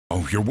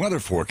now, your weather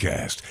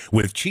forecast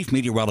with Chief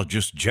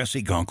Meteorologist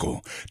Jesse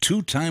Gunkel,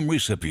 two-time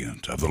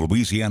recipient of the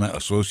Louisiana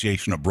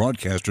Association of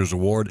Broadcasters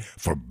Award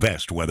for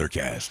Best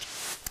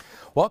Weathercast.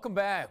 Welcome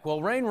back.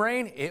 Well,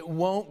 rain, it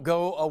won't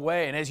go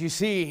away. And as you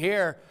see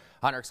here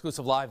on our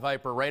exclusive live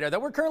Viper radar,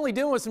 that we're currently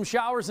dealing with some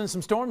showers and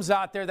some storms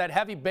out there. That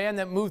heavy band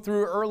that moved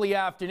through early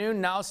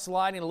afternoon now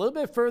sliding a little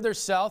bit further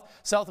south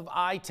of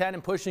I-10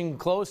 and pushing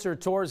closer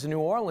towards the New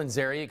Orleans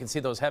area. You can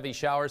see those heavy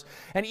showers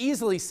and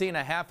easily seeing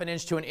a half an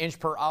inch to an inch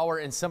per hour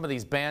in some of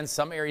these bands,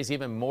 some areas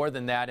even more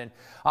than that. And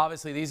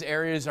obviously these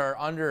areas are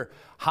under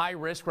high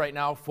risk right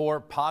now for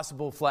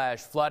possible flash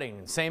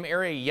flooding. Same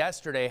area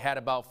yesterday had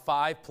about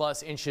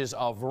 5+ inches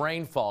of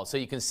rainfall. So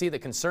you can see the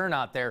concern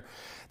out there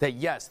that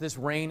yes, this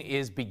rain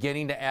is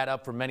beginning to add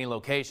up for many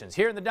locations.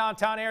 Here in the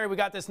downtown area, we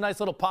got this nice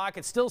little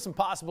pocket, still some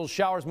possible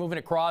showers moving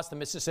across the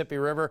Mississippi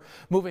River,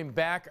 moving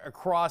back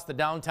across the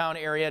downtown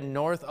area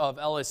north of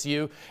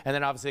LSU, and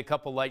then obviously a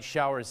couple light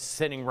showers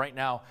sitting right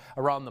now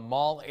around the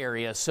mall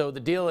area. So the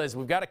deal is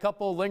we've got a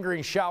couple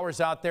lingering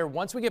showers out there.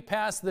 Once we get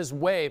past this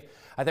wave,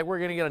 I think we're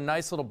going to get a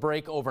nice little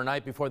break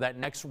overnight before that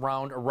next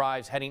round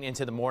arrives heading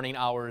into the morning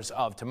hours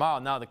of tomorrow.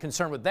 Now, the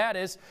concern with that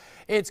is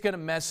it's going to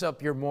mess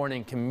up your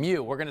morning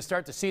commute. We're going to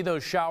start to see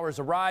those showers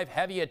arrive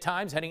heavy at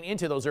times heading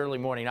into those early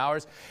morning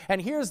hours.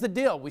 And here's the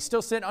deal. We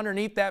still sit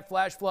underneath that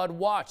flash flood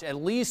watch at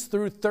least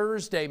through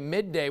Thursday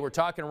midday. We're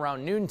talking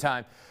around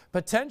noontime.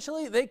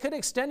 Potentially, they could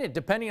extend it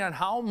depending on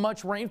how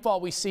much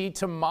rainfall we see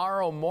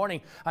tomorrow morning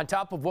on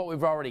top of what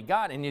we've already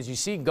got. And as you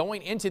see,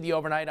 going into the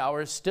overnight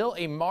hours, still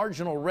a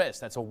marginal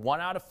risk. That's a 1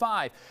 out of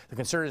 5. The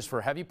concern is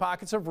for heavy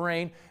pockets of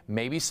rain,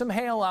 maybe some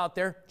hail out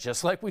there,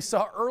 just like we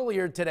saw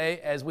earlier today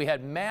as we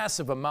had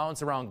massive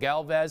amounts around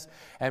Galvez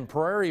and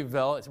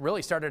Prairieville. It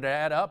really started to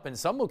add up. In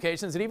some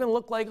locations, it even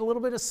looked like a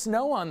little bit of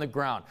snow on the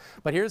ground.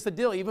 But here's the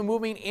deal. Even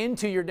moving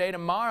into your day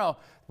tomorrow,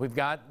 we've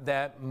got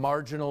that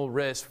marginal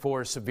risk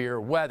for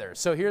severe weather.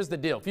 So here's the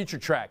deal, future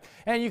track.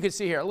 And you can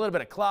see here a little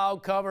bit of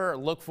cloud cover.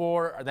 Look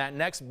for that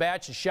next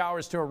batch of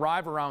showers to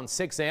arrive around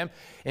 6 a.m.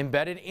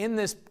 Embedded in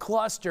this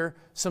cluster,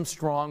 some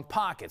strong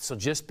pockets. So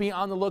just be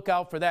on the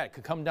lookout for that. It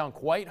could come down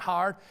quite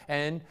hard,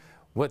 and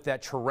with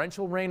that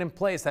torrential rain in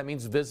place, that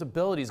means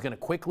visibility is going to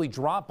quickly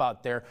drop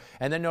out there.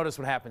 And then notice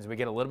what happens. We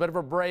get a little bit of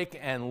a break,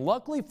 and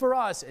luckily for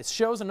us, it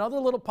shows another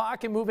little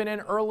pocket moving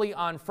in early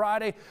on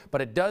Friday, but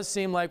it does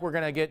seem like we're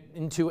going to get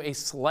into a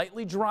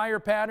slightly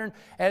drier pattern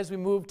as we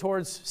move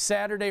towards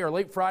Saturday or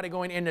late Friday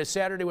going into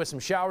Saturday with some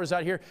showers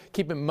out here,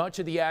 keeping much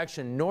of the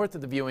action north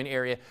of the viewing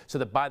area so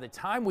that by the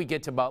time we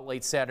get to about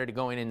late Saturday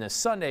going into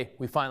Sunday,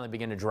 we finally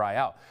begin to dry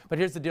out. But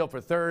here's the deal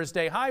for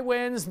Thursday. High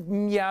winds,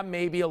 yeah,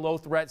 maybe a low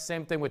threat.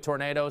 Same thing with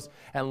tornadoes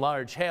and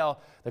large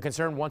hail. The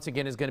concern once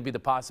again is going to be the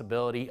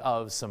possibility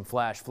of some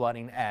flash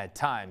flooding at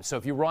times. So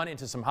if you run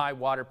into some high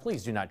water,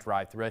 please do not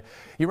drive through it.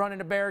 You run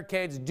into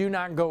barricades, do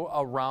not go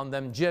around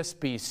them.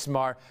 Just be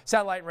smart.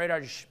 Satellite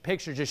radar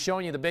picture just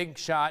showing you the big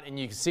shot, and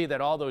you can see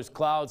that all those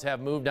clouds have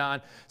moved on.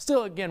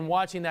 Still, again,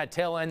 watching that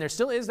tail end, there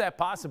still is that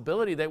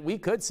possibility that we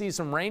could see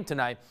some rain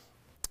tonight.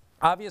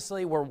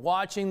 Obviously, we're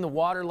watching the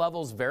water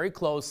levels very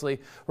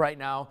closely right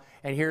now,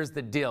 and here's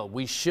the deal.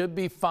 We should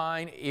be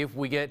fine if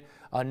we get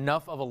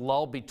enough of a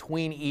lull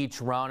between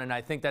each round, and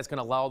I think that's going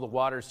to allow the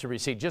waters to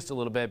recede just a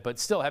little bit, but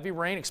still heavy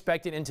rain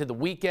expected into the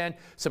weekend,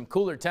 some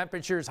cooler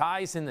temperatures,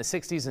 highs in the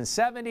 60s and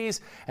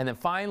 70s, and then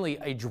finally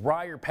a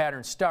drier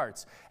pattern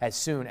starts as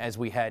soon as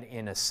we head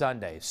into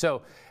Sunday.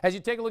 So as you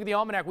take a look at the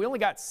almanac, we only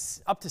got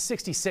up to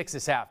 66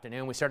 this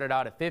afternoon. We started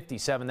out at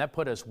 57. That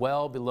put us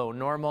well below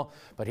normal,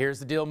 but here's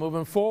the deal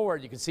moving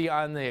forward. You can see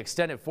on the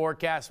extended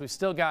forecast, we've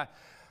still got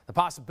the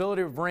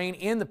possibility of rain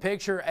in the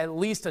picture at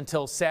least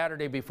until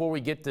Saturday before we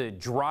get to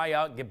dry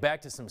out and get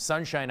back to some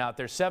sunshine out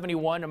there.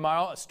 71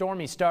 tomorrow, a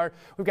stormy start.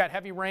 We've got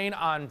heavy rain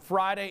on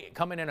Friday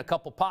coming in a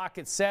couple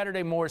pockets.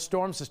 Saturday, more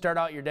storms to start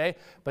out your day,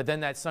 but then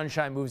that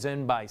sunshine moves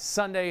in by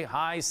Sunday.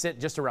 Highs sit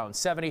just around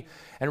 70.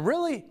 And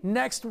really,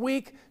 next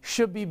week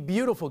should be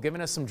beautiful, giving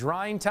us some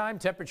drying time.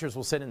 Temperatures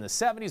will sit in the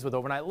 70s with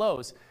overnight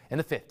lows in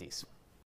the 50s.